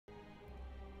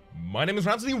My name is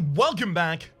Rhapsody, welcome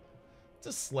back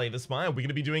to Slay the Spire. We're going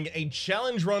to be doing a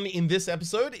challenge run in this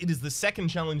episode. It is the second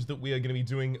challenge that we are going to be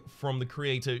doing from the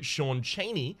creator Sean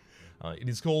Chaney. It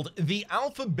is called the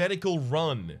Alphabetical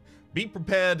Run. Be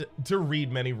prepared to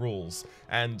read many rules,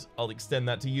 and I'll extend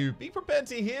that to you. Be prepared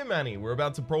to hear many. We're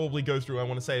about to probably go through, I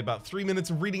want to say, about 3 minutes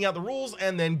of reading out the rules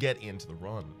and then get into the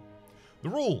run. The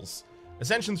rules.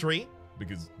 Ascension 3,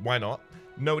 because why not?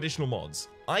 No additional mods.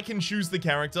 I can choose the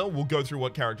character. We'll go through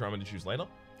what character I'm going to choose later.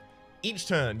 Each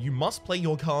turn, you must play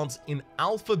your cards in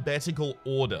alphabetical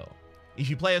order. If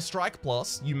you play a strike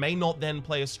plus, you may not then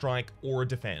play a strike or a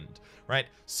defend, right?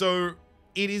 So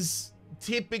it is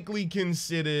typically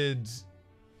considered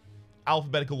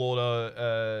alphabetical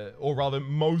order, or rather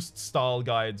most style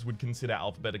guides would consider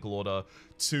alphabetical order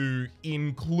to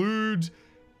include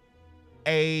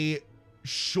a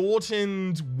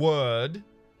shortened word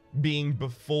being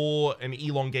before an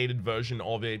elongated version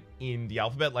of it in the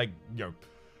alphabet, like, you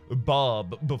know,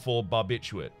 barb before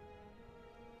barbiturate,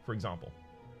 for example.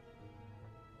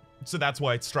 So that's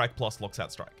why it's strike plus locks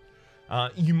out strike.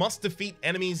 You must defeat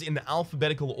enemies in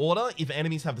alphabetical order. If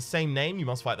enemies have the same name, you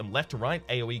must fight them left to right.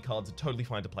 AoE cards are totally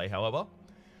fine to play, however.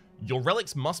 Your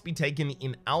relics must be taken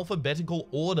in alphabetical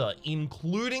order,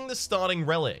 including the starting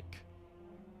relic.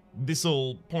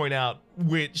 This'll point out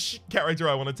which character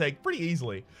I want to take pretty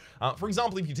easily. For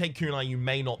example, if you take Kunai, you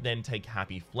may not then take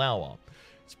Happy Flower.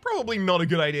 It's probably not a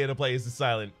good idea to play as the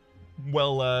silent.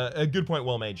 Well, a good point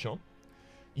well made, Sean.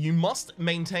 You must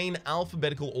maintain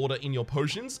alphabetical order in your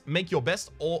potions. Make your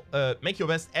best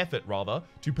effort, rather,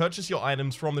 to purchase your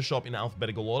items from the shop in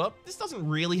alphabetical order. This doesn't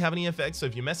really have any effect, so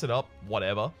if you mess it up,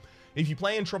 whatever. If you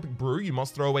play Entropic Brew, you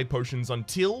must throw away potions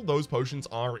until those potions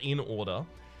are in order.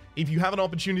 If you have an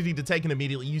opportunity to take and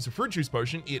immediately use a fruit juice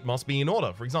potion, it must be in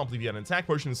order. For example, if you had an attack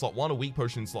potion in slot 1, a weak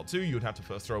potion in slot 2, you would have to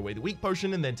first throw away the weak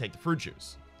potion and then take the fruit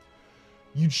juice.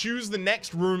 You choose the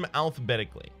next room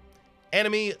alphabetically.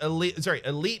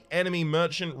 Elite, enemy,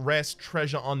 merchant, rest,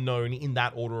 treasure, unknown, in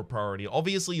that order of priority.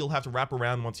 Obviously, you'll have to wrap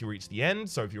around once you reach the end.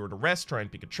 So if you're at a rest, try and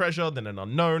pick a treasure, then an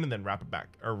unknown, and then wrap it back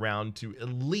around to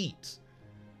elite.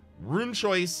 Room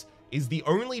choice is the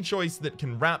only choice that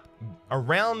can wrap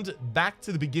around back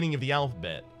to the beginning of the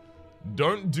alphabet.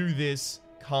 Don't do this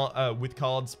with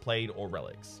cards played or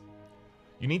relics.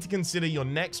 You need to consider your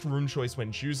next room choice when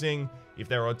choosing. If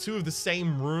there are two of the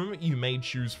same room, you may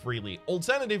choose freely.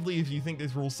 Alternatively, if you think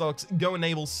this rule sucks, go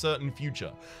enable certain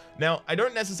future. Now, I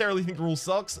don't necessarily think the rule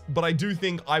sucks, but I do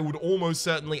think I would almost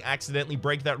certainly accidentally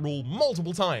break that rule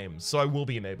multiple times, so I will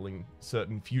be enabling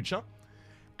certain future.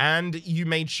 And you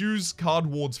may choose card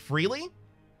wards freely.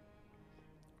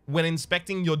 When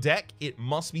inspecting your deck, it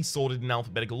must be sorted in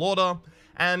alphabetical order,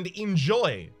 and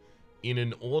enjoy in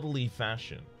an orderly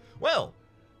fashion. Well,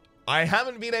 I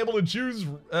haven't been able to choose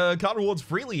card rewards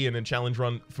freely in a challenge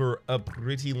run for a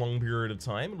pretty long period of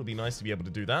time. It'll be nice to be able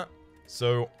to do that.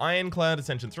 So, Ironclad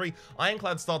Ascension 3.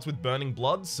 Ironclad starts with Burning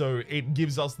Blood, so it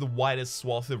gives us the widest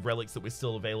swath of relics that we're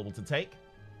still available to take.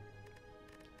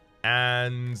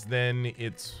 And then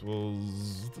it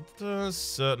was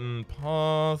certain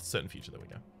path, certain future. There we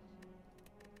go.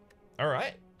 All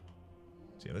right.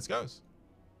 See how this goes.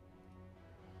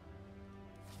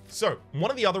 So, one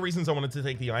of the other reasons I wanted to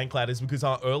take the Ironclad is because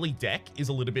our early deck is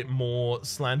a little bit more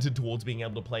slanted towards being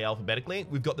able to play alphabetically.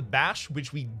 We've got the Bash,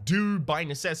 which we do by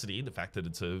necessity, the fact that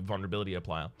it's a vulnerability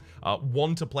applier,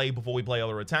 want to play before we play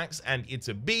other attacks, and it's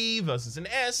a B versus an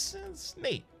S. It's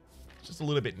neat. It's just a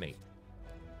little bit neat.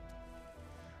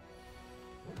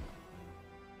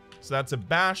 So that's a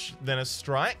Bash, then a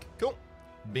Strike. Cool.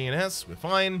 B and S, we're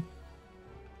fine.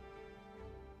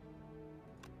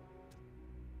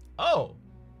 Oh.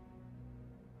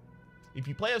 If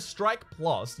you play a Strike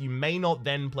plus, you may not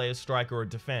then play a Strike or a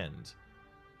Defend.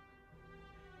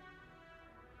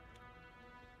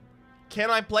 Can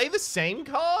I play the same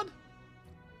card?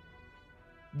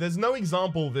 There's no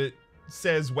example that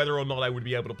says whether or not I would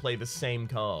be able to play the same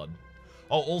card.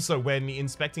 Oh, also, when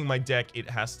inspecting my deck, it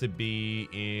has to be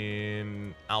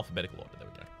in alphabetical order. There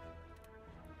we go.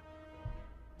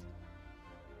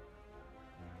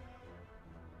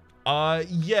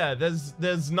 Yeah,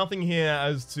 there's nothing here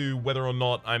as to whether or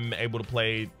not I'm able to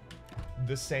play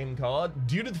the same card.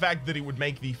 Due to the fact that it would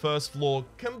make the first floor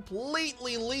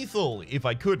completely lethal if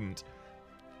I couldn't,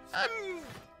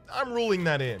 I'm ruling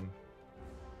that in.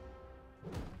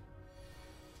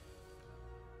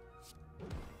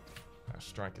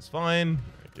 Strike is fine.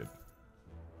 Very good.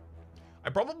 I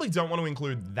probably don't want to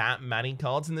include that many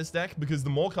cards in this deck, because the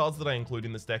more cards that I include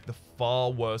in this deck, the far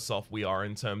worse off we are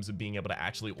in terms of being able to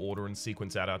actually order and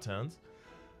sequence out our turns.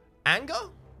 Anger?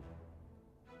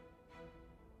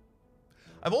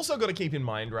 I've also got to keep in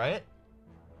mind, right,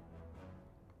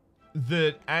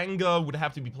 that Anger would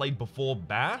have to be played before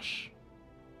Bash.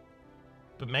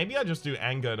 But maybe I just do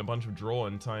Anger and a bunch of Draw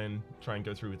and try and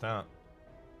go through with that.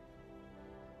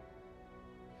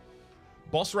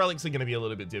 Boss relics are going to be a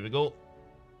little bit difficult.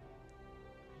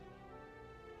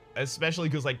 Especially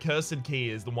because, like, Cursed Key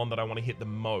is the one that I want to hit the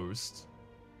most.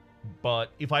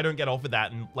 But if I don't get offered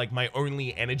that, and, like, my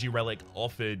only energy relic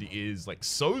offered is, like,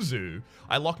 Sozu,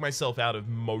 I lock myself out of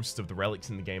most of the relics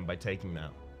in the game by taking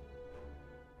that.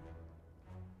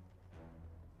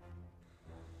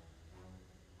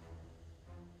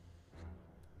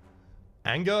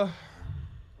 Anger?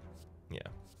 Yeah.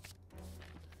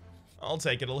 I'll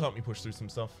take it. It'll help me push through some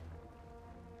stuff.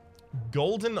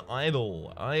 Golden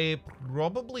Idol. I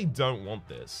probably don't want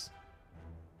this.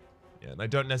 Yeah, and I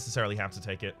don't necessarily have to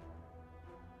take it.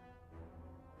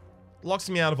 Locks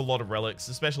me out of a lot of relics,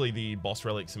 especially the boss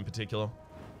relics in particular.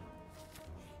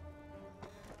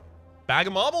 Bag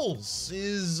of Marbles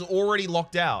is already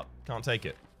locked out. Can't take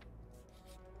it.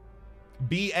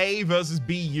 BA versus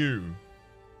BU.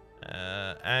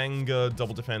 Anger,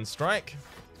 double defense strike.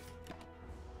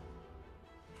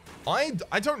 I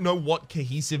don't know what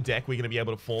cohesive deck we're going to be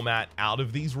able to format out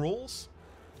of these rules.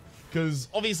 Because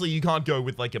obviously you can't go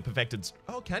with like a perfected...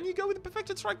 Oh, can you go with a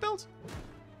perfected strike belt?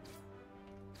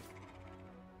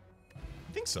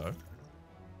 I think so.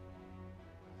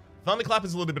 Thunderclap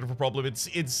is a little bit of a problem.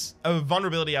 It's a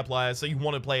vulnerability applier, so you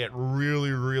want to play it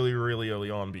really, really, really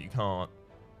early on, but you can't.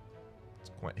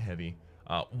 It's quite heavy.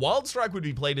 Wild Strike would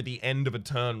be played at the end of a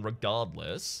turn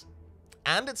regardless.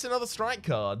 And it's another strike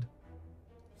card.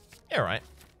 Yeah, right.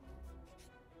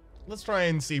 Let's try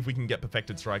and see if we can get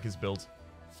Perfected Strikers built.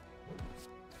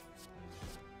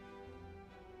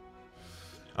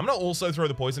 I'm going to also throw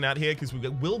the poison out here because we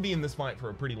will be in this fight for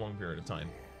a pretty long period of time.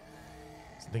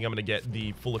 So I think I'm going to get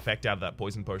the full effect out of that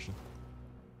poison potion.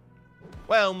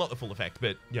 Well, not the full effect,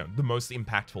 but, you know, the most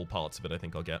impactful parts of it I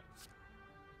think I'll get.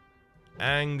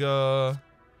 Anger.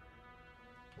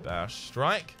 Bash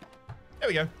strike. There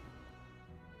we go.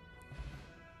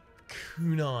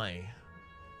 Kunai.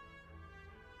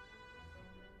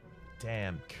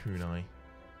 Damn, Kunai.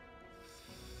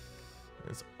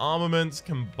 There's armaments,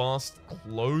 combust,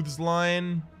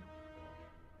 clothesline.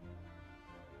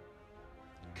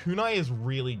 Kunai is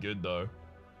really good though.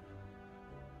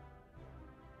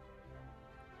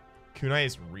 Kunai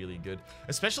is really good.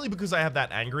 Especially because I have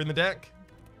that anger in the deck.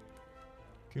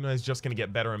 Kunai is just going to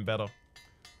get better and better.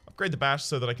 Upgrade the bash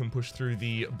so that I can push through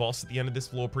the boss at the end of this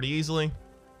floor pretty easily.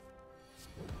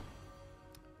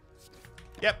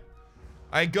 Yep.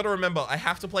 I gotta remember, I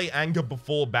have to play anger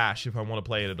before bash if I want to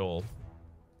play it at all.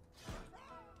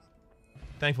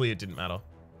 Thankfully, it didn't matter.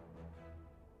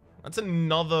 That's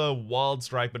another wild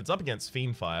strike, but it's up against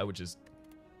Fiendfire, which is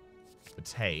a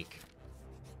take.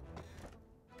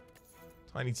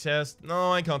 Tiny test.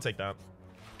 No, I can't take that.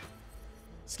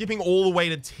 Skipping all the way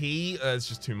to T is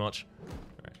just too much.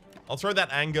 Alright. I'll throw that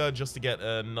anger just to get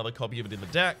another copy of it in the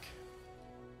deck.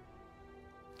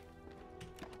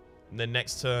 And then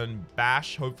next turn,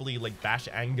 bash. Hopefully, like, bash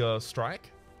anger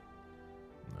strike.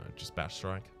 No, just bash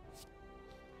strike.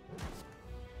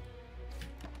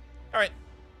 Alright.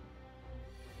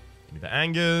 Give me the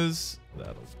angers.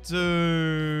 That'll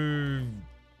do.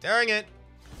 Dang it.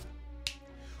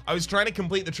 I was trying to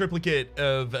complete the triplicate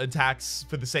of attacks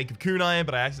for the sake of kunai,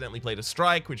 but I accidentally played a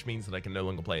strike, which means that I can no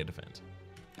longer play a defend.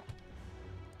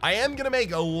 I am going to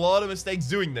make a lot of mistakes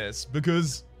doing this,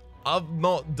 because I've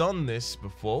not done this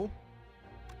before.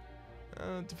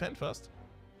 Defend first.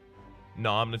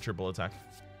 No, I'm going to triple attack.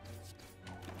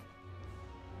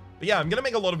 But yeah, I'm going to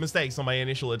make a lot of mistakes on my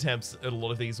initial attempts at a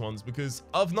lot of these ones, because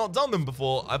I've not done them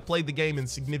before. I've played the game in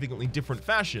significantly different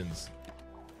fashions.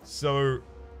 So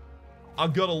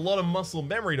I've got a lot of muscle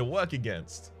memory to work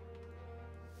against.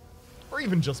 Or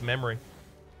even just memory.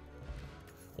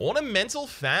 Ornamental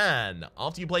Fan.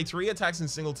 After you play 3 attacks in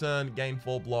single turn, gain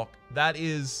 4 block. That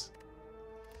is...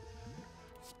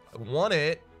 I want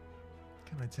it.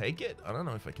 Can I take it? I don't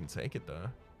know if I can take it, though.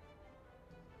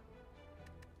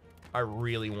 I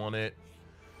really want it.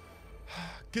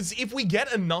 Because if we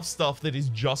get enough stuff that is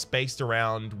just based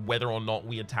around whether or not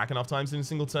we attack enough times in a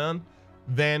single turn,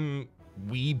 then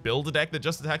we build a deck that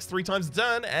just attacks 3 times a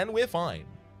turn, and we're fine.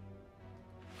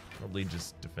 Probably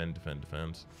just defend, defend,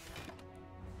 defend.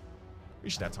 We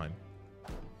should have time.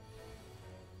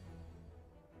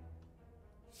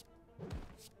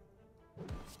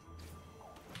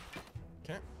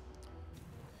 Okay.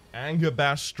 Anger,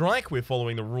 bash, strike. We're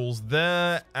following the rules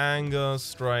there. Anger,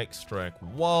 strike, strike,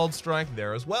 wild strike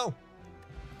there as well.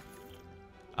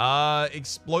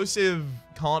 Explosive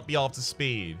can't be after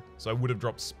speed. So I would have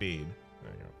dropped speed.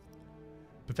 There you go.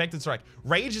 Perfected Strike.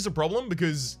 Rage is a problem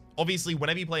because obviously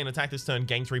whenever you play an attack this turn,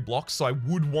 gain 3 blocks. So I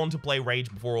would want to play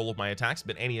Rage before all of my attacks,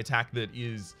 but any attack that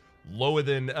is lower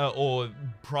than or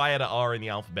prior to R in the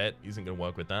alphabet isn't going to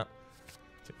work with that.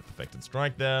 Take the Perfected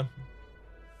Strike there.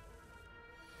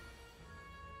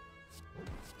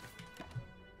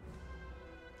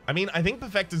 I mean, I think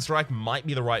Perfected Strike might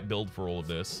be the right build for all of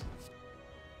this.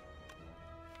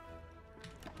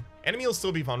 Enemy will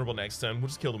still be vulnerable next turn. We'll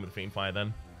just kill them with Fiend Fire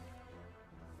then.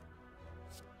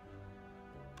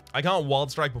 I can't Wild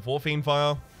Strike before Fiend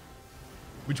Fire,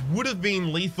 which would have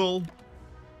been lethal,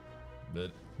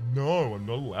 but no, I'm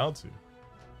not allowed to.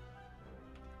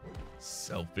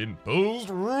 Self-imposed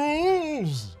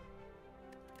rules!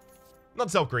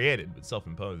 Not self-created, but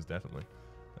self-imposed, definitely.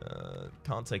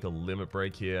 Can't take a limit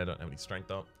break here. I don't have any strength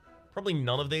up. Probably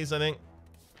none of these, I think.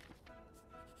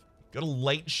 Got a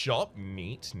late shot.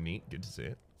 Neat, neat. Good to see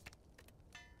it.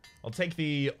 I'll take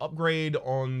the upgrade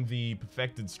on the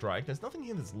Perfected Strike. There's nothing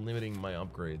here that's limiting my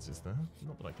upgrades, is there?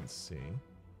 Not that I can see.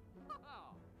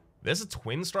 There's a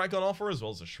Twin Strike on offer as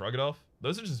well as a Shrug It Off.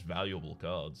 Those are just valuable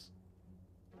cards.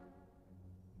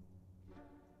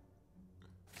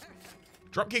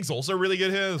 Dropkick's also really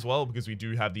good here as well because we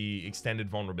do have the extended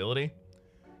vulnerability.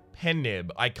 Pen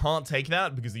Nib. I can't take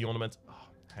that because the ornament... Oh,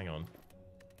 hang on.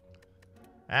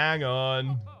 Hang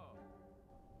on.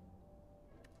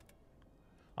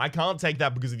 I can't take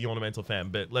that because of the Ornamental Fan,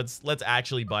 but let's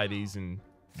actually buy these in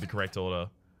the correct order.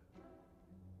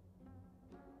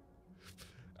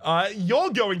 You're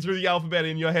going through the alphabet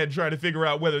in your head trying to figure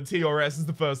out whether T or S is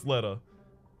the first letter.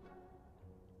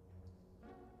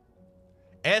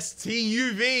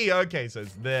 S-T-U-V. Okay, so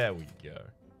there we go.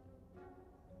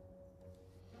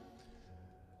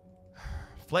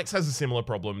 Flex has a similar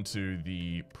problem to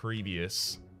the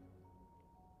previous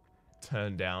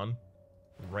turn down.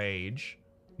 Rage.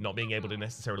 Not being able to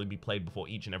necessarily be played before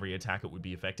each and every attack it would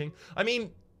be affecting. I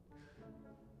mean,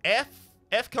 F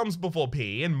comes before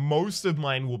P, and most of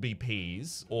mine will be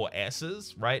Ps or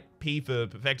S's, right? P for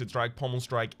Perfected Strike, Pommel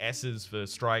Strike, S's for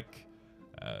Strike,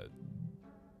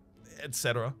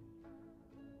 etc.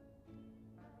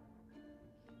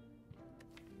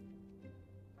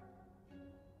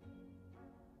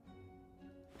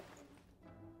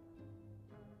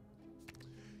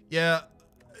 Yeah.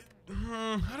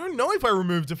 I don't know if I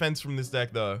remove defense from this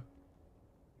deck, though.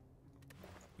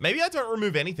 Maybe I don't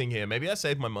remove anything here. Maybe I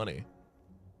save my money.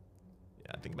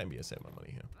 Yeah, I think maybe I save my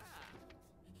money here.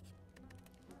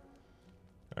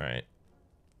 Alright.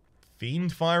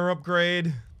 Fiend Fire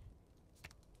upgrade.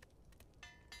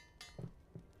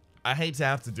 I hate to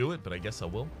have to do it, but I guess I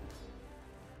will.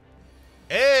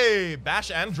 Hey! Bash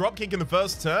and Dropkick in the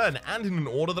first turn, and in an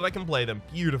order that I can play them.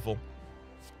 Beautiful.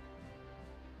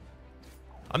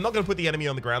 I'm not going to put the enemy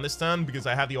on the ground this turn because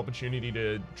I have the opportunity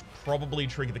to probably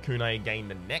trigger the kunai again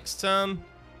the next turn.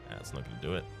 That's not going to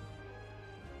do it.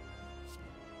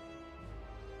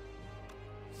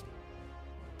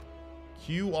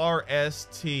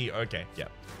 QRST. Okay, yeah.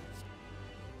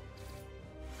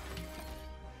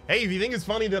 Hey, if you think it's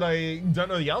funny that I don't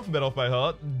know the alphabet off by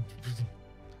heart,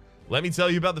 let me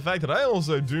tell you about the fact that I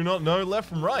also do not know left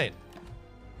from right.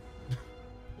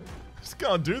 Just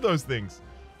can't do those things.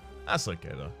 That's okay,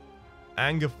 though.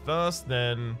 Anger first,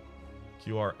 then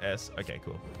QRS. Okay,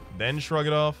 cool. Then Shrug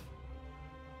It Off.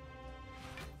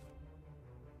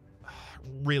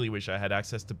 Really wish I had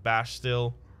access to Bash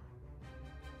still.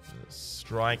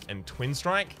 Strike and Twin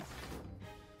Strike.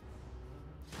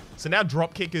 So now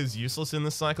Dropkick is useless in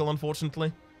this cycle,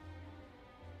 unfortunately.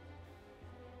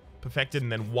 Perfected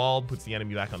and then Wild puts the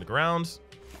enemy back on the ground.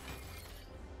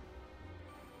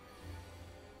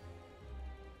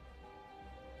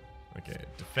 Okay,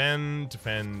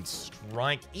 defend,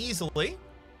 strike easily.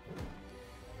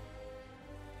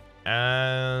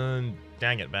 And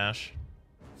dang it, Bash.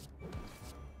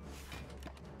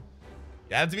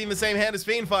 You have to be in the same hand as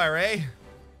Fiend Fire, eh?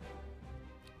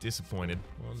 Disappointed.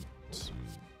 1, 2,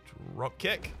 drop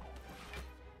kick.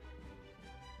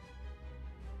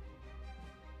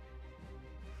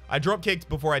 I drop kicked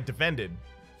before I defended.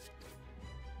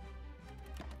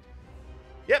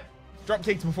 Yep, drop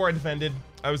kicked before I defended.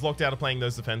 I was locked out of playing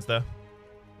those defense there.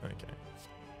 Okay.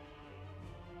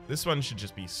 This one should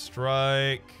just be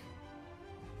strike.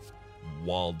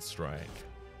 Wild strike.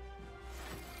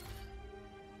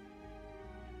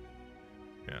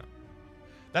 Yeah.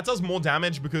 That does more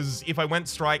damage because if I went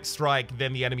strike, strike,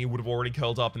 then the enemy would have already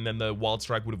curled up and then the wild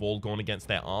strike would have all gone against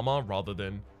their armor rather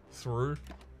than through.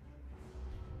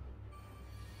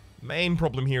 Main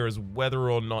problem here is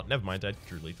whether or not... Never mind, I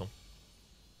drew lethal.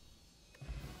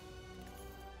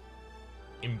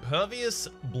 Impervious,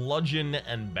 bludgeon,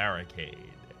 and barricade.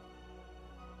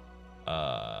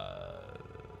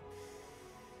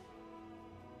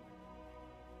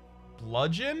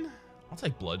 Bludgeon? I'll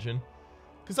take bludgeon.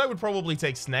 Because I would probably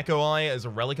take Snecko Eye as a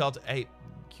relic art. Hey,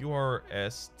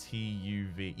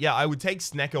 QRSTUV. Yeah, I would take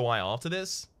Snecko Eye after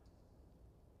this.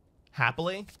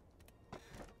 Happily.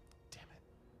 Damn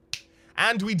it.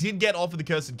 And we did get off of the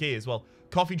Cursed Key as well.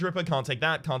 Coffee Dripper, can't take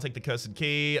that. Can't take the Cursed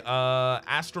Key.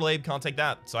 Astrolabe, can't take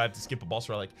that. So I have to skip a boss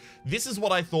relic. This is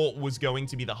what I thought was going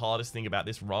to be the hardest thing about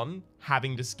this run.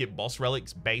 Having to skip boss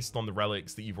relics based on the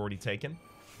relics that you've already taken.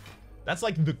 That's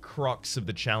like the crux of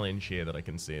the challenge here that I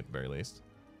can see at the very least.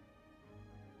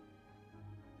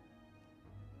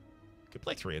 Could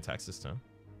play 3 attacks this turn.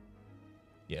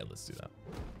 Yeah, let's do that.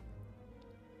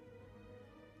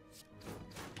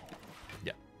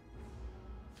 Yeah.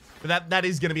 But that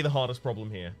is going to be the hardest problem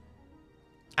here.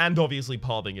 And obviously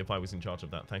pathing if I was in charge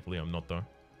of that. Thankfully, I'm not, though.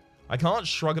 I can't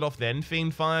shrug it off then,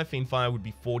 Fiend Fire. Fiend Fire would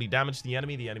be 40 damage to the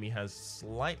enemy. The enemy has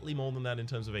slightly more than that in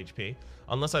terms of HP.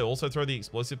 Unless I also throw the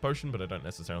Explosive Potion, but I don't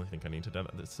necessarily think I need to do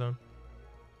that this turn.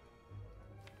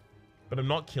 But I'm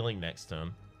not killing next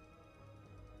turn.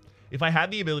 If I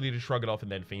had the ability to shrug it off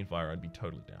and then Fiend Fire, I'd be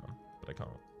totally down. But I can't.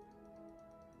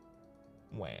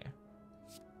 Where?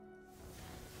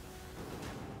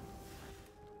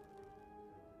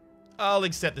 I'll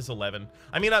accept this 11.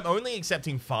 I mean, I'm only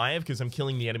accepting 5 because I'm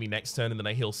killing the enemy next turn and then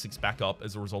I heal 6 back up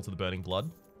as a result of the Burning Blood.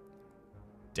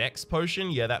 Dex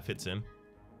Potion? Yeah, that fits in.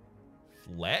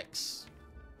 Flex?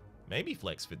 Maybe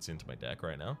Flex fits into my deck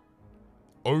right now.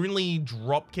 Only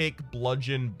Dropkick,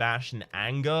 Bludgeon, Bash, and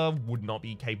Anger would not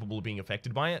be capable of being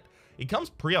affected by it. It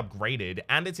comes pre-upgraded,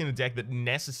 and it's in a deck that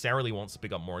necessarily wants to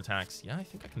pick up more attacks. Yeah, I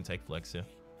think I can take Flex here.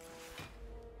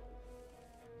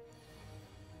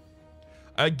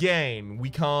 Again, we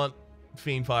can't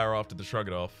Fiend Fire after the Shrug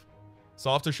It Off. So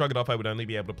after Shrug It Off, I would only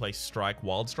be able to play Strike,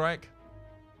 Wild Strike.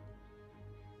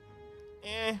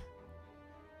 Eh.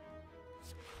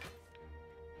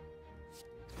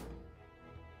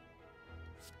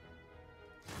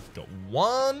 Got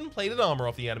 1 plated armor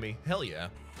off the enemy. Hell yeah.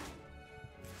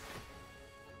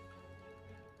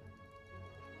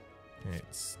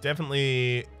 It's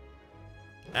definitely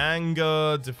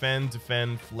Anger, Defend,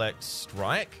 Flex,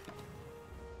 Strike.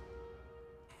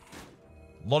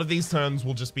 A lot of these turns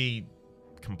will just be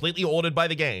completely ordered by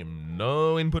the game.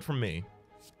 No input from me.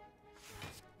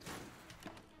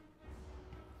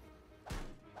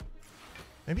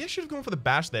 Maybe I should have gone for the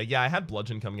Bash there. Yeah, I had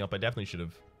Bludgeon coming up. I definitely should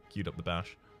have queued up the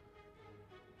Bash.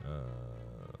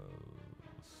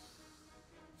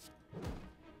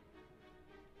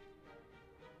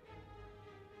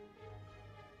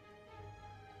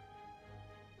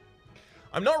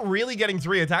 I'm not really getting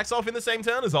 3 attacks off in the same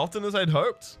turn as often as I'd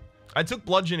hoped. I took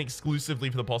Bludgeon exclusively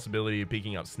for the possibility of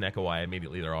picking up Snecko Eye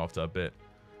immediately thereafter, but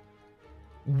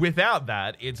without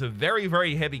that, it's a very,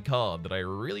 very heavy card that I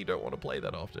really don't want to play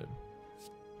that often.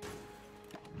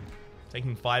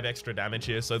 Taking 5 extra damage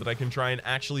here so that I can try and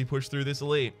actually push through this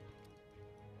elite.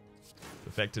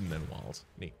 Perfected and then wild.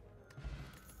 Neat.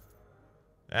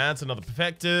 That's another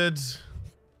perfected.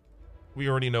 We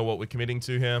already know what we're committing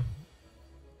to here.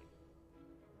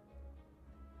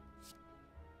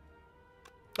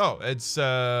 Oh, it's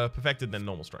perfected then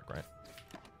normal strike, right?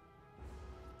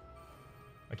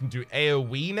 I can do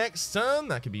AoE next turn.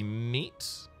 That could be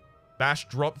neat. Bash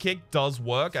dropkick does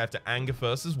work. I have to anger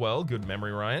first as well. Good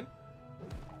memory, Ryan.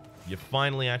 You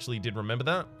finally actually did remember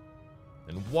that.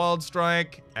 And Wild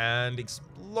Strike and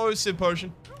Explosive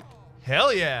Potion.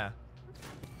 Hell yeah!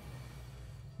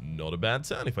 Not a bad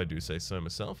turn if I do say so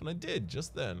myself, and I did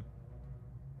just then.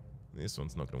 This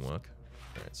one's not going to work.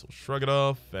 Alright, so we'll shrug it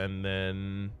off, and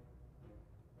then...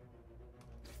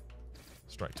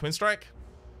 Strike, Twin Strike.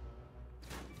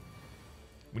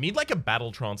 We need like a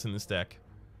Battle Trance in this deck.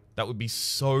 That would be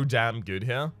so damn good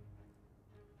here.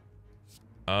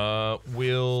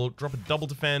 We'll drop a double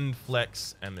defend,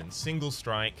 flex, and then single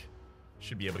strike.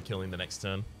 Should be able to kill in the next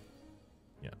turn.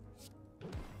 Yeah.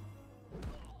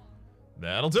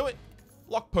 That'll do it.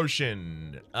 Block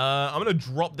potion. I'm gonna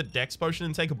drop the dex potion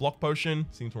and take a block potion.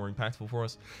 Seems more impactful for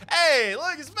us. Hey,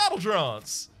 look, it's Battle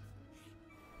Trance.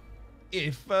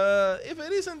 If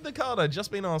it isn't the card I've just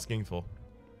been asking for.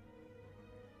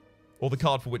 Or the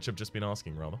card for which I've just been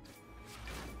asking, rather.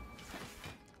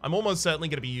 I'm almost certainly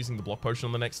going to be using the block potion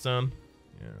on the next turn.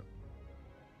 Yeah.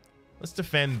 Let's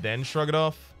defend, then shrug it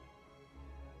off.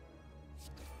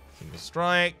 Single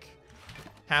strike.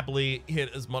 Happily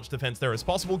hit as much defense there as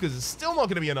possible, because it's still not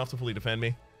going to be enough to fully defend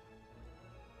me.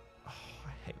 Oh,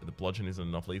 I hate that the bludgeon isn't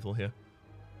enough lethal here.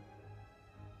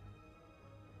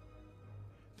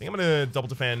 think I'm gonna double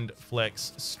defend,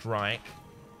 flex, strike.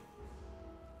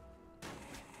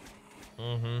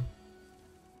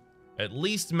 At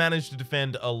least manage to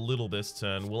defend a little this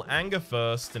turn. We'll anger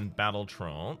first and battle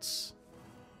trance.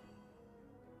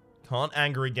 Can't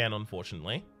anger again,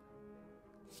 unfortunately.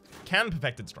 Can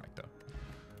perfected strike though.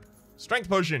 Strength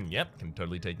potion, yep, can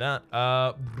totally take that.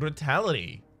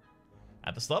 Brutality.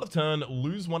 At the start of turn,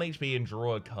 lose 1 HP and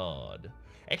draw a card.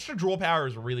 Extra draw power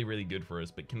is really, really good for us,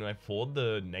 but can I afford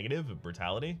the negative of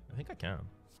brutality? I think I can.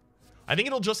 I think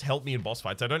it'll just help me in boss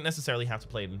fights. I don't necessarily have to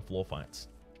play it in floor fights.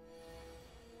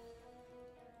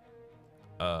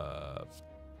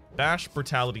 Bash,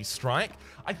 brutality, strike.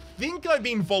 I think I've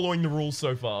been following the rules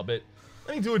so far, but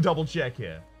let me do a double check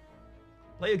here.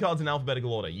 Play your cards in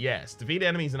alphabetical order. Yes. Defeat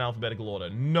enemies in alphabetical order.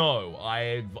 No,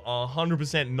 I've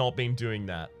 100% not been doing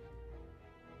that.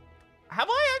 Have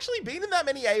I actually been in that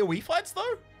many AoE fights,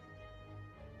 though?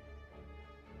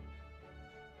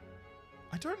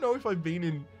 I don't know if I've been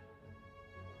in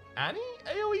any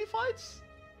AoE fights?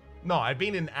 No, I've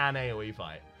been in an AoE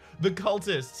fight. The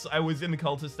cultists. I was in the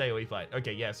cultist AoE fight.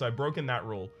 Okay, yeah, so I've broken that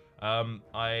rule.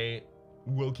 I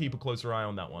will keep a closer eye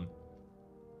on that one.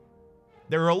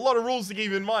 There are a lot of rules to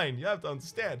keep in mind. You have to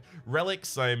understand.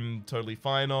 Relics, I'm totally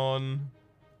fine on.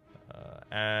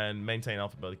 And maintain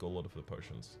alphabetical order for the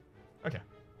potions. Okay.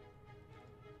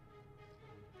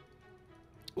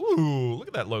 Ooh, look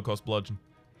at that low-cost bludgeon.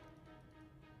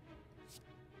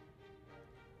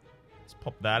 Let's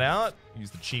pop that out.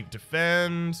 Use the cheap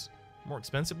defend. More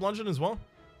expensive bludgeon as well.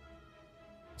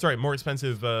 Sorry, more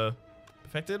expensive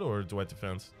perfected, or do I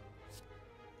defend?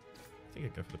 I think I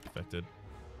go for the perfected.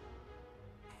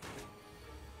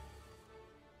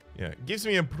 Yeah, it gives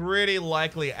me a pretty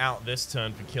likely out this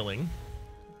turn for killing.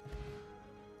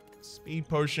 Speed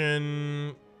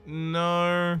potion.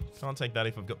 No. Can't take that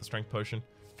if I've got the strength potion.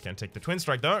 Can't take the twin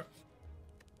strike though.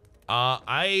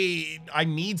 I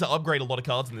need to upgrade a lot of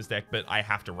cards in this deck, but I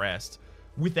have to rest.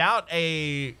 Without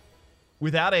a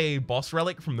boss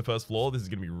relic from the first floor, this is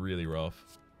gonna be really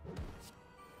rough.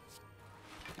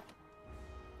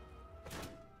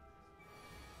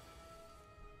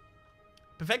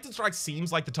 Perfected Strike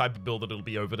seems like the type of build that it'll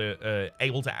be able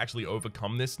to actually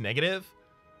overcome this negative.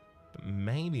 But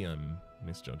maybe I'm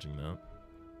misjudging that.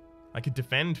 I could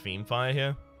defend Fiendfire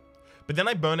here. But then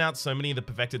I burn out so many of the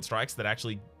Perfected Strikes that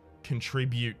actually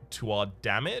contribute to our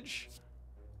damage.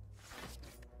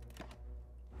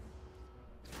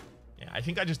 Yeah, I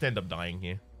think I just end up dying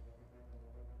here.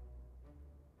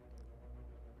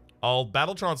 I'll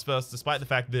Battle Trance first, despite the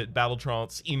fact that Battle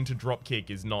Trance into Dropkick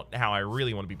is not how I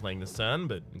really want to be playing this turn,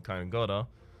 but kind of gotta.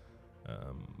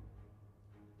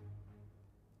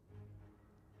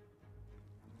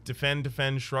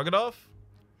 Defend, shrug it off.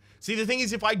 See, the thing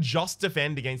is, if I just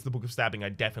defend against the Book of Stabbing, I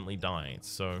definitely die,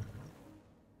 so...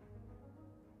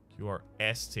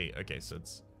 QRST. Okay, so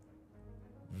it's...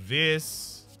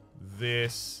 This...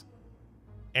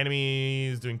 Enemy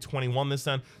is doing 21 this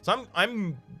turn. So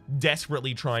I'm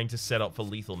desperately trying to set up for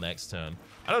lethal next turn.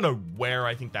 I don't know where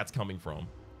I think that's coming from.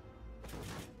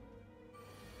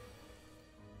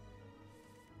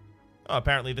 Oh,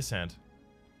 apparently this hand.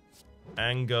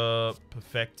 Anger,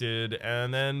 perfected,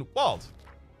 and then wild.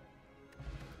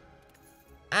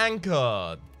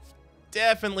 Anchor.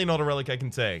 Definitely not a relic I can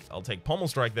take. I'll take Pommel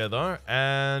Strike there though,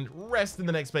 and rest in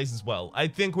the next space as well. I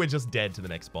think we're just dead to the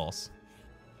next boss.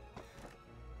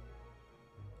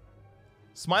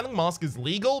 Smiling Mask is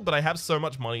legal, but I have so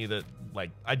much money that, like,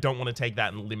 I don't want to take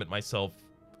that and limit myself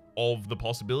of the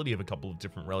possibility of a couple of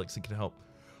different relics that could help.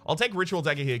 I'll take Ritual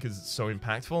Dagger here because it's so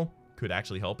impactful. Could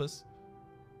actually help us.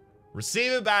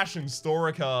 Receive a bash and store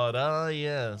a card. Ah,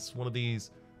 yes. One of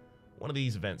these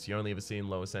events you only ever see in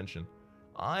Low Ascension.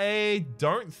 I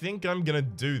don't think I'm going to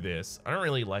do this. I don't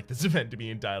really like this event, to be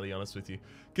entirely honest with you,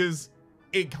 because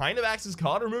it kind of acts as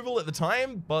card removal at the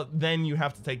time, but then you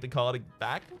have to take the card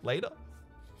back later.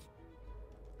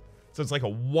 So it's like a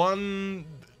one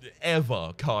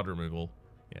ever card removal.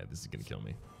 Yeah, this is going to kill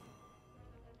me.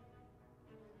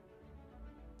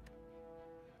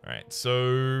 Alright,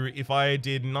 so if I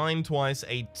did 9 twice,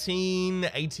 18,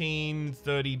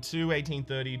 1832,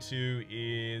 1832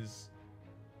 is...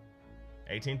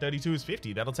 1832 is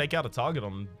 50. That'll take out a target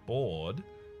on board.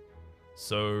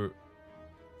 So...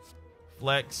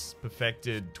 Flex,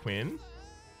 perfected, twin.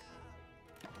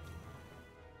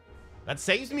 That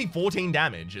saves me 14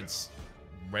 damage. It's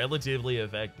relatively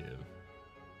effective.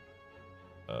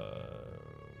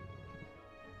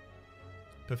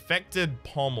 Perfected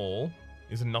Pommel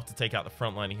is enough to take out the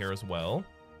front line here as well.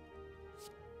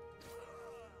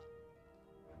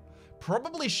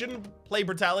 Probably shouldn't play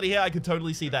Brutality here. I could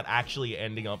totally see that actually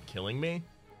ending up killing me.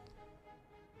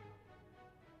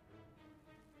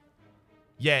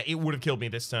 Yeah, it would have killed me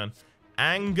this turn.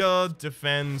 Anger,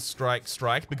 defend, strike,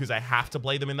 strike, because I have to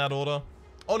play them in that order.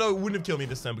 Oh no, it wouldn't have killed me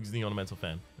this turn because of the ornamental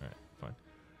fan. Alright, fine.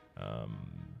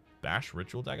 Bash,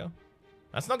 ritual dagger.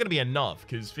 That's not going to be enough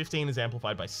because 15 is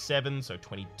amplified by 7, so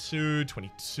 22,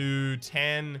 22,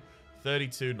 10,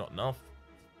 32, not enough.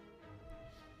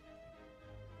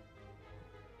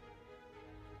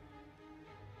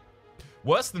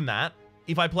 Worse than that,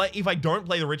 if I don't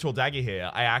play the Ritual Dagger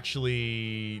here, I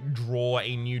actually draw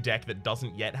a new deck that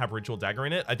doesn't yet have Ritual Dagger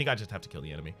in it. I think I just have to kill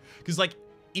the enemy. Because, like,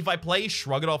 if I play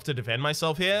Shrug It Off to defend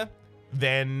myself here,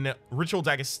 then Ritual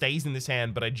Dagger stays in this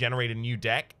hand, but I generate a new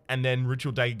deck, and then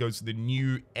Ritual Dagger goes to the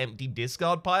new empty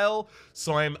discard pile.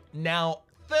 So I'm now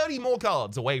 30 more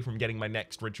cards away from getting my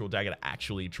next Ritual Dagger to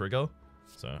actually trigger.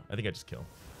 So I think I just kill.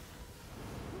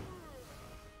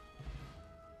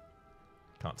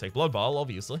 Can't take Blood Vial,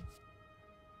 obviously.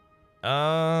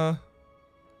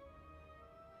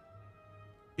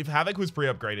 If Havoc was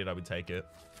pre-upgraded, I would take it.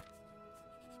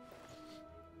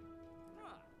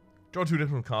 Draw 2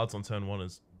 different cards on turn 1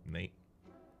 is neat.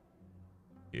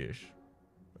 Ish,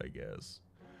 I guess.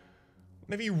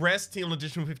 Whenever you rest, heal an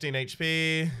additional 15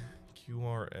 HP.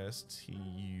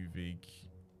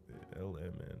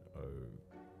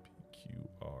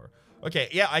 QRSTUVLMNOPQR. Okay,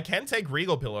 yeah, I can take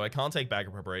Regal Pillow. I can't take Bag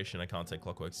of Preparation. I can't take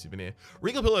Clockwork Souvenir.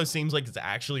 Regal Pillow seems like it's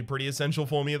actually pretty essential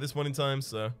for me at this point in time,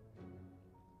 so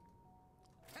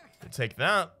I'll take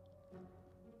that.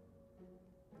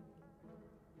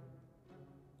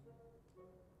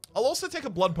 I'll also take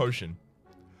a Blood Potion.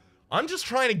 I'm just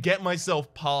trying to get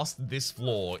myself past this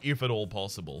floor, if at all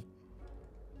possible.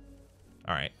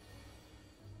 Alright.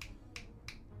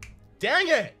 Dang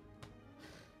it!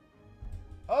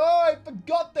 Oh, I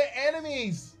forgot the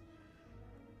enemies!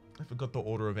 I forgot the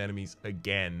order of enemies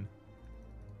again.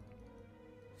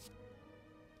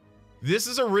 This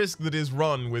is a risk that is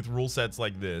run with rule sets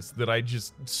like this, that I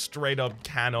just straight up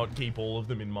cannot keep all of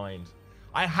them in mind.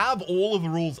 I have all of the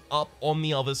rules up on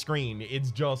the other screen.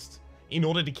 It's just, in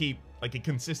order to keep like a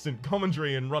consistent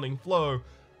commentary and running flow, I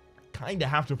kind of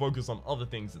have to focus on other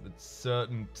things at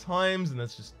certain times, and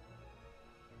that's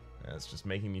just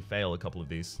making me fail a couple of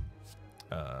these.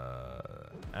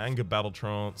 Anger, Battle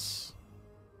Trance.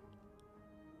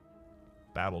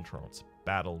 Battle Trance.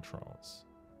 Battle Trance.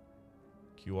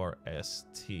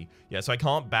 QRST. Yeah, so I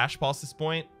can't bash past this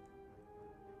point.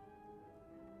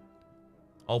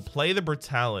 I'll play the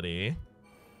Brutality.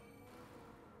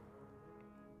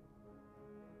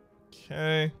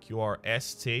 Okay,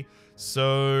 QRST.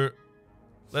 So,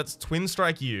 let's Twin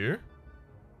Strike you.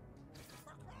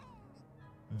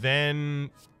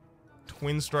 Then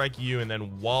Twin Strike you, and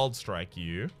then Wild Strike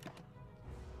you.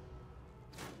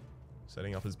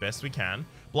 Setting up as best we can.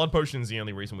 Blood Potion is the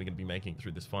only reason we're going to be making it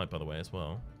through this fight, by the way, as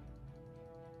well.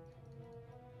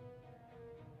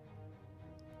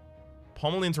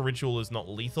 Pommel into Ritual is not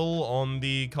lethal on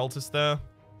the Cultist there.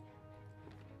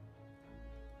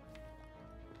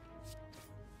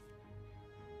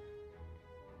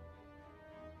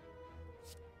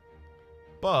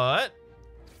 But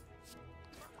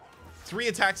 3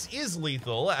 attacks is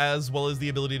lethal, as well as the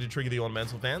ability to trigger the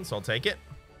Ornamental Fan, so I'll take it.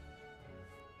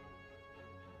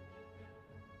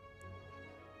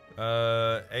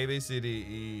 A, B, C, D,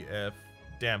 E, F.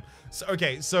 Damn. So,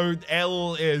 okay, so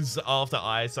L is after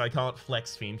I, so I can't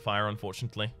flex Fiend Fire,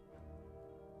 unfortunately.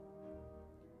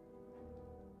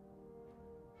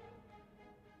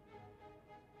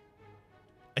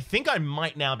 I think I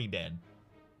might now be dead.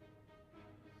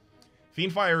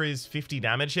 Fiend Fire is 50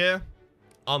 damage here,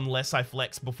 unless I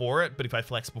flex before it, but if I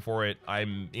flex before it,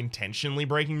 I'm intentionally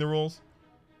breaking the rules.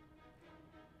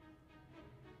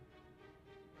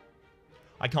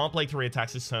 I can't play 3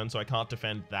 attacks this turn, so I can't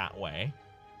defend that way.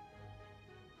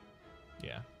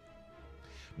 Yeah.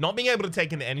 Not being able to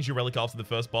take an Energy Relic after the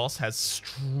first boss has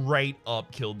straight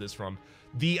up killed this run.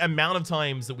 The amount of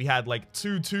times that we had like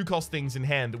 2 2-cost things in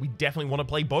hand that we definitely want to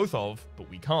play both of, but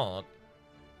we can't,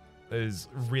 is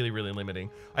really, really limiting.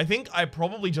 I think I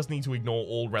probably just need to ignore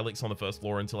all relics on the first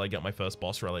floor until I get my first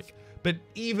boss relic. But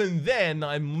even then,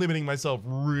 I'm limiting myself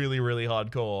really, really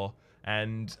hardcore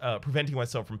and preventing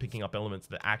myself from picking up elements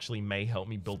that actually may help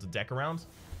me build a deck around.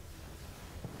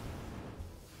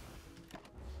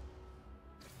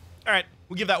 Alright,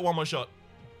 we'll give that one more shot.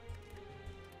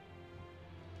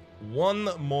 One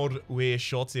more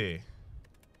shotty.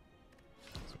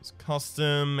 So it's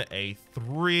custom,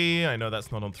 A3. I know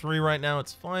that's not on 3 right now.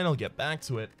 It's fine, I'll get back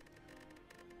to it.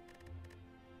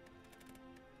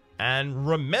 And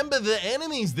remember the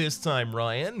enemies this time,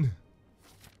 Ryan.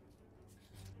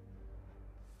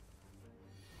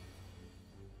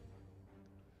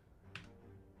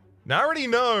 Now I already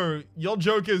know your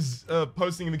jokers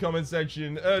posting in the comment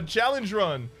section, challenge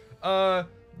run.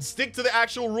 Stick to the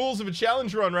actual rules of a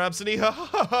challenge run, Rhapsody.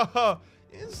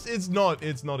 It's not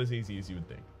as easy as you would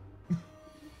think.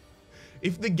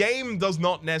 If the game does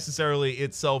not necessarily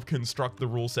itself construct the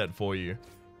rule set for you,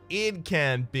 it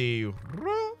can be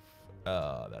rough.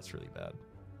 That's really bad.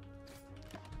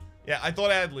 Yeah, I thought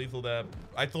I had lethal there.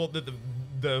 I thought that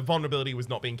the vulnerability was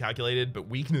not being calculated, but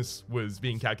weakness was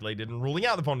being calculated and ruling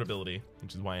out the vulnerability,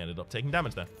 which is why I ended up taking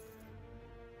damage there.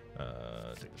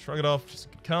 Take the Shrug It Off, just a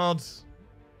good card.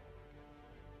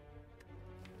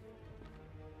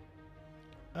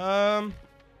 Got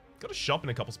a shop in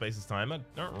a couple spaces time. I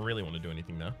don't really want to do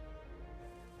anything now.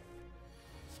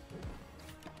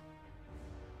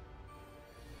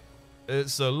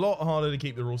 It's a lot harder to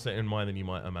keep the rule set in mind than you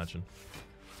might imagine.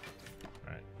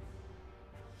 Alright.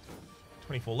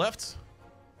 24 left.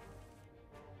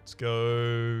 Let's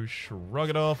go Shrug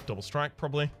It Off. Double strike,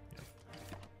 probably. Yeah.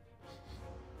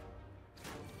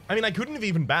 I mean, I couldn't have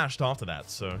even bashed after that,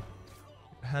 so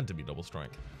it had to be double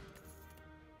strike.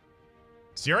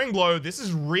 Searing Blow. This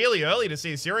is really early to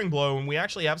see a Searing Blow, and we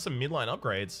actually have some midline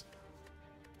upgrades.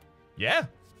 Yeah.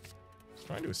 Let's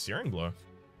try and do a Searing Blow.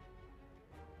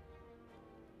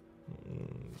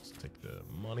 Let's take the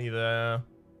money there.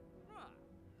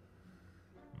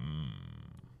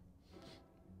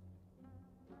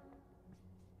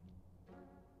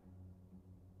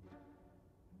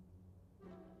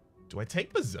 Do I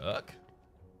take Berserk?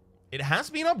 It has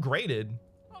been upgraded.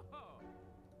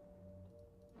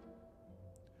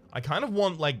 I kind of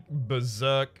want, like,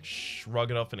 Berserk,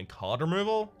 Shrug It Off, and a card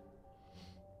removal.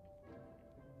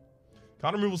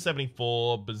 Card removal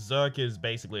 74. Berserk is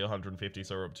basically 150,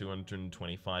 so we're up to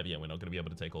 225. Yeah, we're not going to be able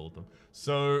to take all of them.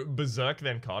 So, Berserk,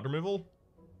 then card removal.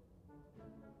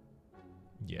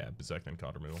 Yeah, Berserk, then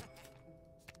card removal.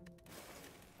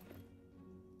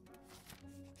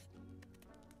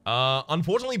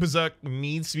 Unfortunately, Berserk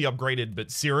needs to be upgraded,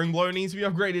 but Searing Blow needs to be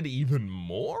upgraded even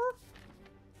more?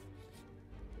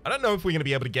 I don't know if we're going to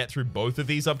be able to get through both of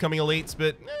these upcoming elites,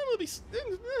 but we'll be...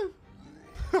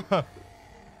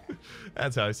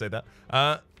 That's how I say that.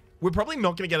 We're probably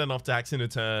not going to get enough Dax in a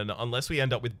turn unless we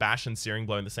end up with Bash and Searing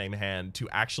Blow in the same hand to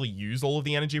actually use all of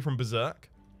the energy from Berserk.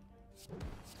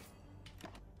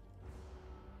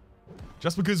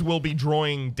 Just because we'll be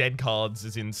drawing dead cards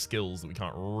as in skills that we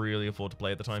can't really afford to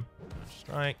play at the time.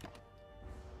 Strike.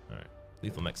 Alright,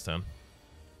 lethal next turn.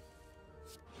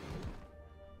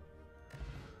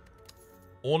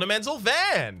 Ornamental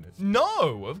Fan!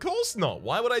 No, of course not.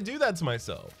 Why would I do that to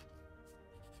myself?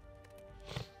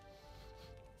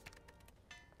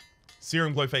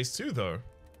 Searing Blow phase 2, though.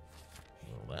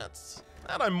 Well, that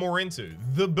I'm more into.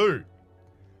 The boot.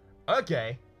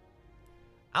 Okay.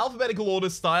 Alphabetical order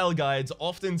style guides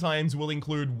oftentimes will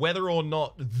include whether or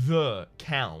not the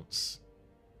counts.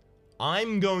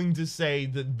 I'm going to say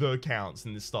that the counts,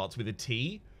 and this starts with a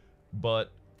T,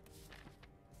 but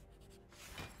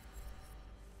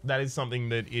that is something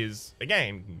that is,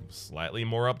 again, slightly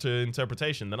more up to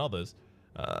interpretation than others.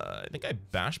 I think I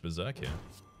bash Berserk here.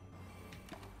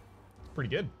 Pretty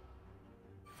good.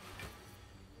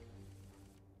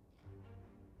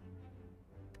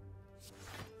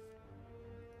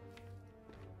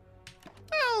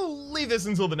 I'll leave this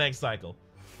until the next cycle.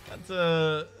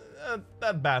 That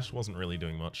bash wasn't really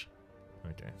doing much.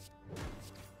 Okay.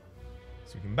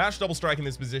 So we can bash double strike in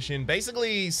this position.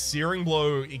 Basically, Searing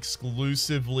Blow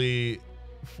exclusively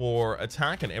for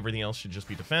attack, and everything else should just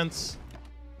be defense.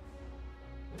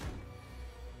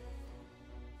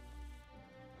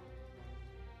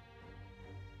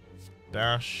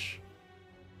 Dash.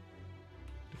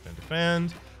 Defend,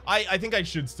 defend. I think I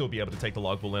should still be able to take the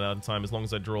Log Bullet out of time as long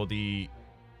as I draw the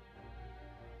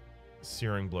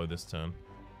Searing Blow this turn.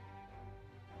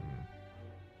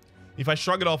 If I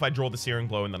Shrug It Off, I draw the Searing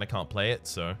Blow and then I can't play it,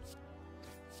 so I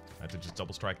have to just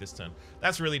double strike this turn.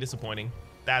 That's really disappointing.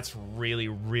 That's really,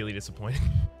 really disappointing.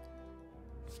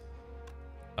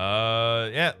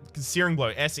 Yeah, Searing Blow,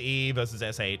 SE versus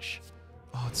SH.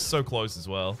 Oh, it's so close as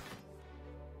well.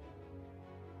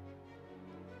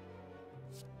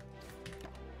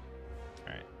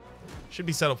 Alright. Should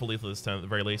be set up for lethal this turn at the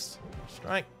very least.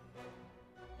 Strike.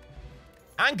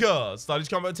 Anchor! Started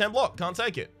combo 10 block. Can't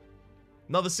take it.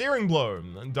 Another Searing Blow.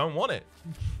 Don't want it.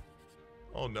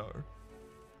 Oh no.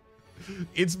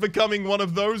 It's becoming one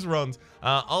of those runs.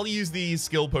 I'll use the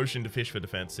skill potion to fish for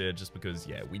defense here just because,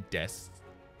 yeah, we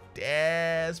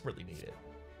desperately need it.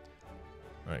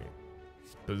 Alright.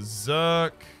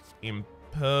 Berserk.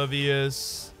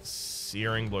 Impervious.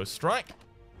 Searing Blow strike.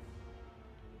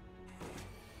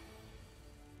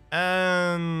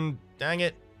 And dang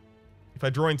it. If I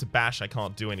draw into bash, I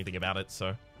can't do anything about it,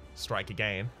 so strike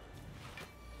again.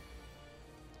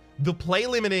 The play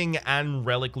limiting and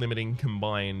relic limiting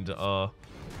combined are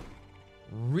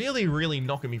really, really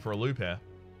knocking me for a loop here.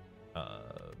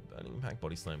 Burning Impact,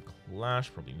 Body Slam,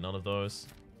 Clash, probably none of those.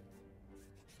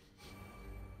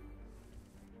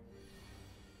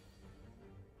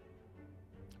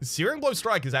 Searing Blow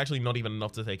Strike is actually not even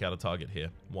enough to take out a target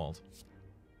here. Wild.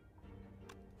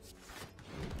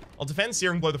 I'll defend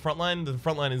Searing Blow the front line. The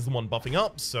front line is the one buffing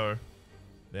up, so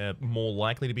they're more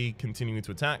likely to be continuing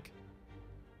to attack.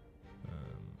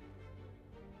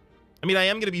 I mean, I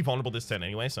am going to be vulnerable this turn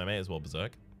anyway, so I may as well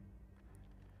Berserk.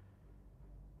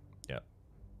 Yeah.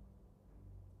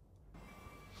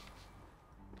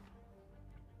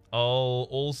 I'll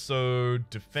also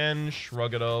defend,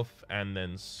 shrug it off, and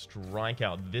then strike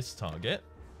out this target.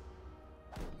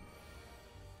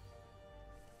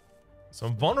 So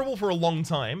I'm vulnerable for a long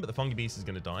time, but the Fungi Beast is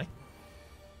going to die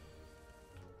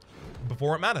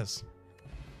before it matters.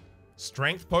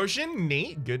 Strength Potion,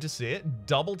 neat, good to see it.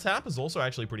 Double Tap is also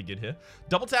actually pretty good here.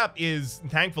 Double Tap is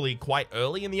thankfully quite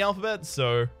early in the alphabet,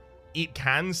 so it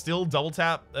can still double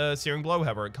tap Searing Blow,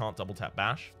 however it can't double tap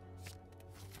Bash.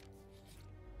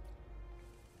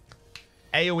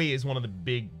 AoE is one of the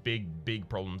big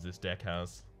problems this deck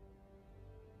has.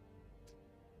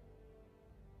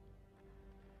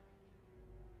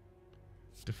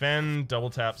 Defend, double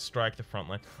tap, strike the front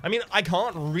line. I mean, I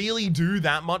can't really do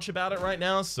that much about it right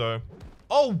now, so...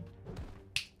 Oh!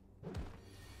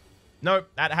 No,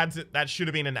 that should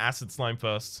have been an Acid Slime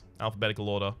first. Alphabetical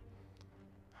order.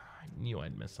 I knew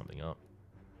I'd mess something up.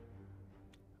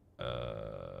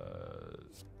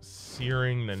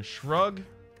 Searing, then Shrug.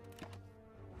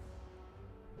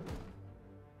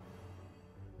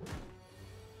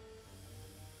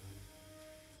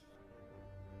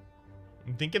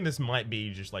 I'm thinking this might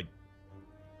be just like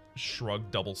Shrug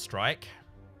double strike.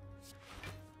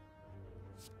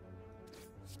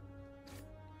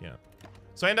 Yeah.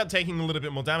 So I end up taking a little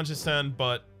bit more damage this turn,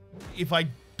 but if I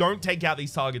don't take out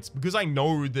these targets, because I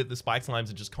know that the Spike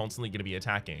Slimes are just constantly going to be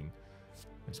attacking,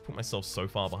 I just put myself so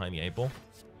far behind the 8-ball.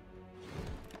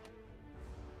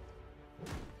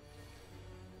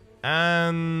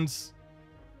 And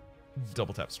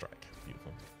double tap strike.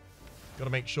 Beautiful. Gotta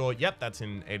make sure, yep, that's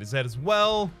in A to Z as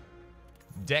well.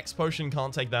 Dex Potion,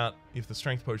 can't take that if the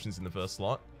Strength Potion's in the first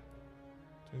slot.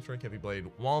 Twin Strike, Heavy Blade,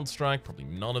 Wild Strike, probably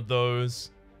none of those.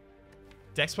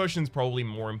 Dex Potion's probably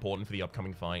more important for the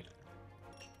upcoming fight.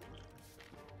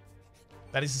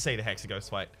 That is to say the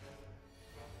Hexaghost fight.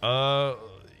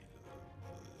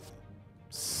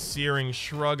 Searing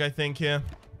Shrug, I think, here.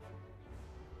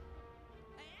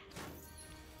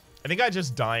 I think I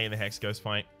just die in the Hexaghost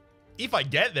fight. If I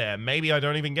get there, maybe I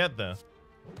don't even get there.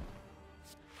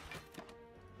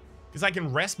 Because I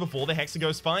can rest before the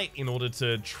Hexaghost fight in order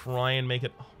to try and make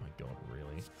it... Oh my god,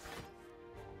 really?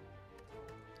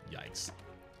 Yikes.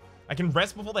 I can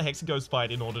rest before the Hexaghost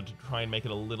fight in order to try and make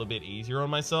it a little bit easier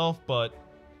on myself, but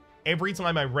every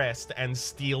time I rest and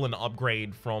steal an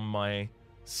upgrade from my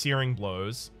Searing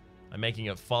Blows, I'm making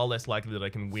it far less likely that I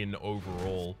can win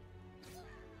overall.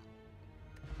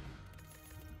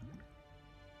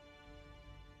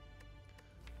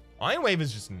 Iron Wave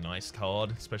is just a nice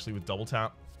card, especially with double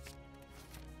tap.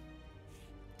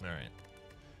 Alright.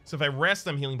 So if I rest,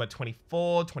 I'm healing by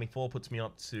 24. 24 puts me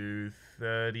up to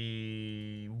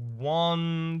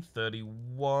 31.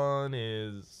 31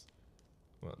 is...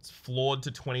 Well, it's floored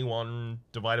to 21,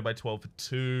 divided by 12 for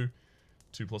 2.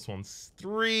 2 plus 1's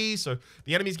 3. So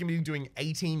the enemy's going to be doing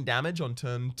 18 damage on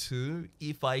turn 2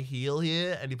 if I heal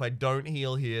here. And if I don't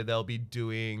heal here, they'll be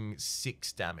doing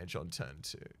 6 damage on turn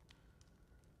 2.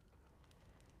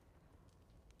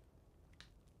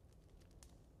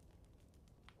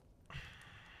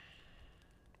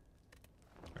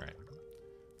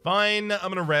 Fine, I'm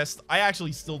gonna rest. I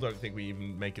actually still don't think we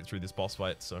even make it through this boss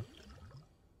fight, so...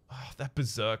 Oh, that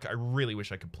Berserk, I really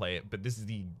wish I could play it, but this is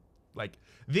the... Like,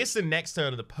 this and next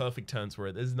turn are the perfect turns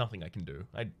where there's nothing I can do.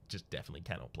 I just definitely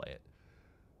cannot play it.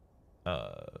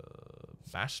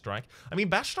 Bash Strike. I mean,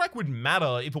 Bash Strike would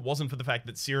matter if it wasn't for the fact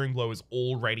that Searing Blow is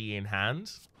already in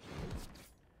hand.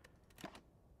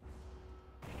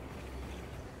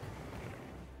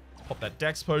 Pop that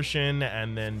Dex Potion,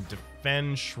 and then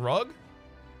defend Shrug.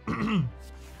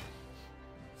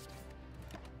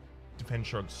 Defend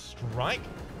Shrug Strike.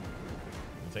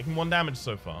 We're taking 1 damage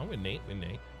so far. We're neat, we're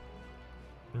neat.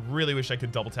 I really wish I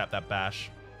could double tap that Bash.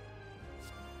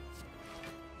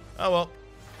 Oh well.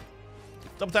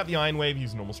 Double tap the Iron Wave,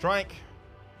 use normal strike.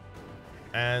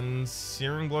 And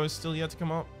Searing Blow is still yet to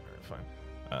come up. Alright, fine.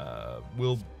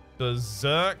 We'll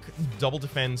Berserk, double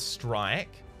defend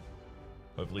strike.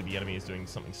 Hopefully the enemy is doing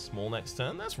something small next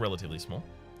turn. That's relatively small.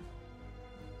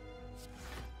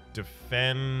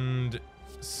 Defend,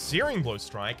 Searing Blow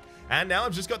Strike, and now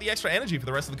I've just got the extra energy for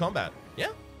the rest of the combat.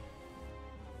 Yeah.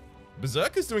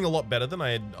 Berserker's doing a lot better than I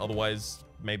had otherwise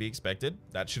maybe expected.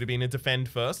 That should have been a defend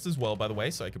first as well, by the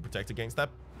way, so I could protect against that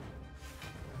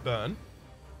burn.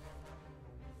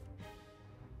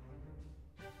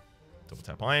 Double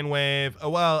tap Iron Wave. Oh,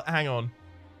 well, hang on.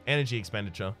 Energy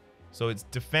expenditure. So it's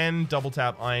defend, double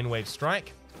tap, Iron Wave,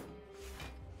 strike.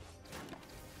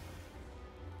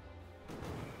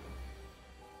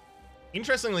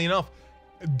 Interestingly enough,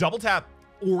 double tap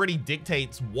already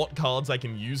dictates what cards I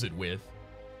can use it with.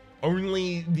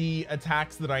 Only the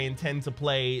attacks that I intend to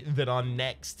play that are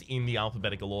next in the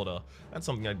alphabetical order. That's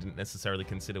something I didn't necessarily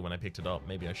consider when I picked it up.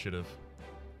 Maybe I should have.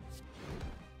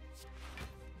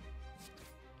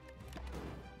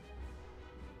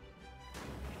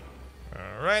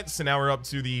 Alright, so now we're up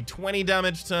to the 20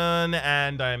 damage turn,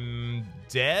 and I'm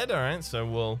dead. Alright, so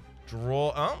we'll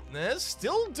draw. Oh, they're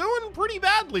still doing pretty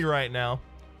badly right now.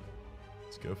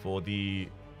 Let's go for the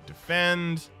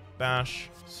defend, bash,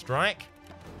 strike.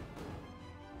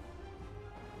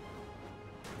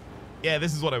 Yeah,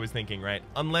 this is what I was thinking, right?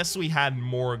 Unless we had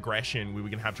more aggression, we were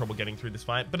going to have trouble getting through this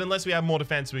fight. But unless we have more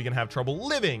defense, we can have trouble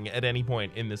living at any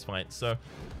point in this fight. So,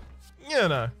 you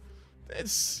know,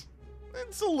 it's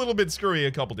a little bit screwy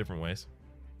a couple different ways.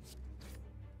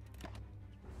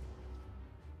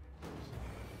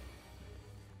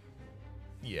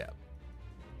 Yeah.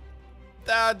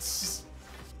 That's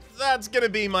going to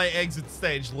be my exit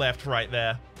stage left right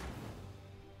there.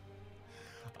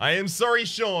 I am sorry,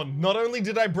 Sean. Not only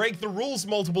did I break the rules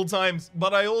multiple times,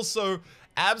 but I also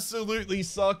absolutely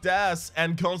sucked ass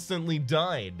and constantly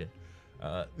died.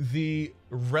 The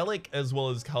relic as well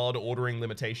as card ordering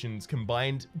limitations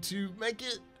combined to make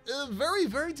it a very,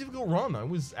 very difficult run. I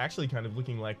was actually kind of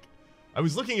looking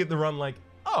at the run like,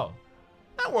 oh,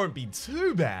 that won't be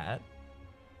too bad.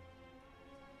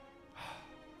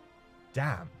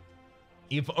 Damn.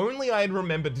 If only I had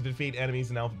remembered to defeat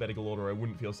enemies in alphabetical order, I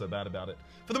wouldn't feel so bad about it.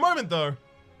 For the moment, though,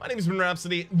 my name has been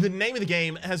Rhapsody. The name of the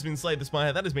game has been Slay the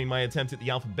Spire. That has been my attempt at the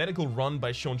alphabetical run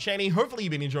by Sean Cheney. Hopefully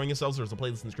you've been enjoying yourselves. There's a playlist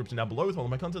in the description down below with all of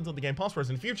my content of the game, past,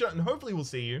 present, and future, and hopefully we'll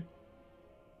see you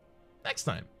next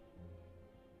time.